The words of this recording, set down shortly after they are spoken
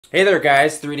Hey there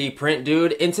guys, 3D Print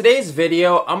Dude. In today's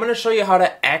video, I'm going to show you how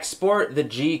to export the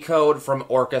G-code from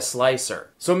Orca Slicer.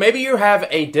 So maybe you have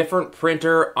a different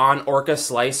printer on Orca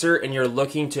Slicer and you're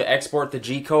looking to export the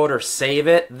G-code or save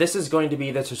it. This is going to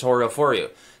be the tutorial for you.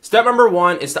 Step number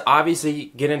one is to obviously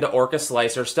get into Orca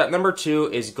Slicer. Step number two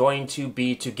is going to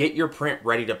be to get your print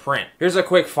ready to print. Here's a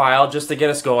quick file just to get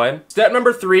us going. Step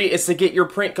number three is to get your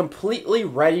print completely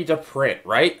ready to print,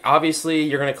 right? Obviously,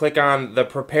 you're going to click on the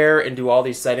prepare and do all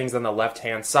these settings on the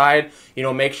left-hand side.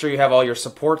 Make sure you have all your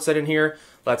support set in here.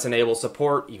 Let's enable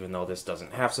support, even though this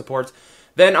doesn't have supports.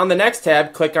 Then on the next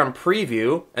tab, click on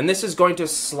Preview, and this is going to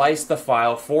slice the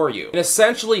file for you. And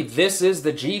essentially, this is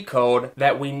the G-code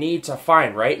that we need to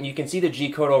find, right? And you can see the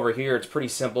G-code over here. It's pretty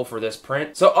simple for this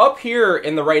print. So up here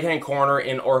in the right-hand corner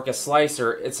in Orca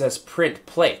Slicer, it says Print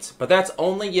Plate. But that's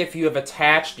only if you have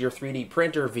attached your 3D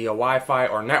printer via Wi-Fi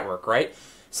or network, right?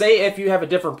 Say if you have a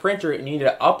different printer and you need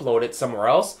to upload it somewhere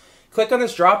else, click on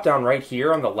this drop-down right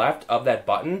here on the left of that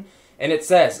button, and it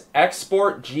says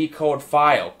Export G-code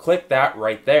file. Click that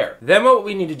right there. Then what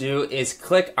we need to do is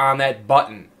click on that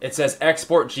button. It says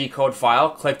Export G-code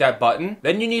file. Click that button.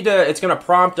 Then it's going to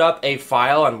prompt up a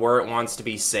file on where it wants to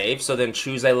be saved. So then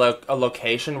choose a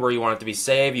location where you want it to be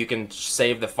saved. You can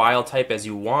save the file type as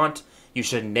you want. You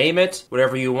should name it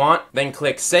whatever you want, then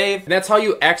click save. And that's how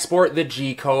you export the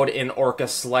G-code in Orca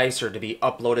Slicer to be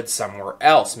uploaded somewhere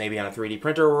else, maybe on a 3D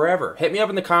printer or wherever. Hit me up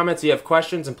in the comments if you have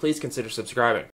questions, and please consider subscribing.